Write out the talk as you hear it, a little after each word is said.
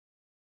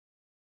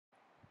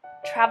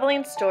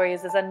Traveling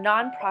Stories is a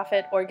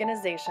nonprofit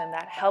organization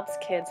that helps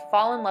kids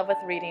fall in love with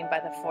reading by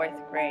the fourth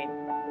grade.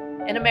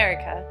 In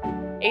America,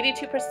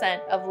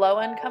 82% of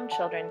low-income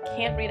children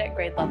can't read at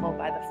grade level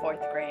by the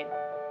fourth grade.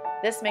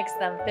 This makes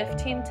them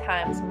 15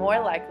 times more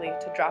likely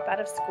to drop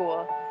out of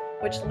school,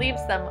 which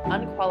leaves them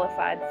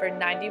unqualified for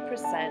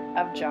 90%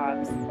 of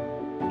jobs.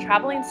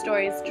 Traveling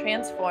Stories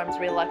transforms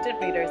reluctant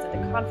readers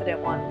into confident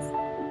ones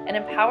and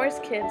empowers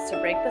kids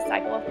to break the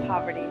cycle of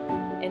poverty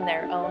in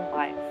their own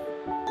life.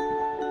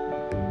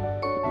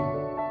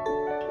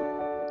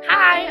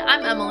 Hi,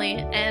 I'm Emily,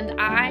 and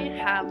I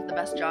have the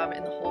best job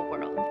in the whole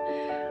world.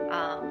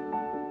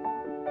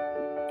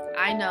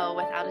 I know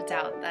without a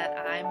doubt that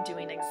I'm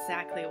doing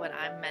exactly what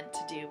I'm meant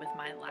to do with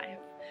my life.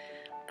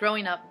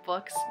 Growing up,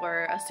 books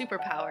were a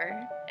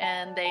superpower,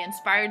 and they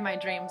inspired my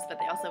dreams, but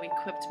they also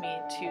equipped me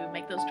to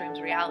make those dreams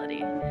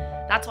reality.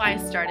 That's why I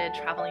started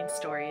Traveling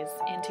Stories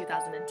in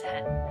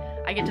 2010.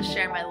 I get to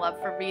share my love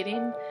for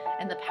reading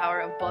and the power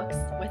of books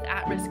with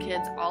at-risk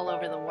kids all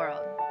over the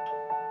world.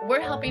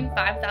 We're helping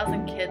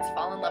 5,000 kids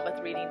fall in love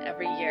with reading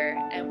every year,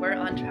 and we're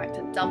on track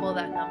to double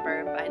that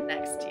number by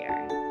next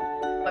year.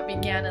 What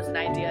began as an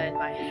idea in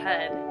my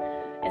head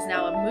is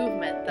now a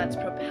movement that's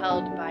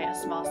propelled by a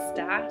small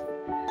staff,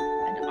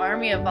 an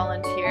army of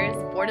volunteers,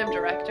 board of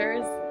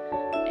directors,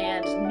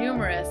 and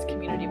numerous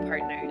community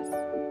partners.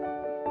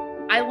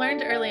 I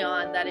learned early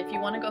on that if you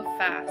want to go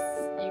fast,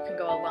 you can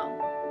go alone.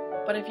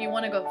 But if you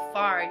want to go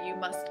far, you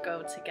must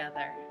go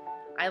together.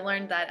 I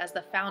learned that as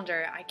the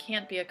founder, I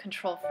can't be a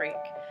control freak.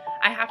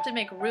 I have to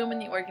make room in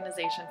the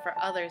organization for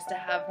others to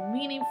have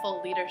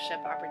meaningful leadership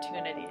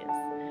opportunities.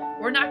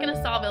 We're not going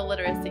to solve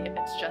illiteracy if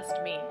it's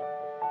just me.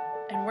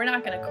 And we're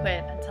not going to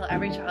quit until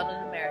every child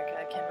in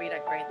America can read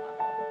at grade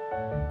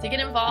level. To get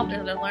involved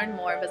or to learn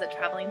more, visit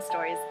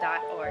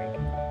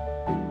travelingstories.org.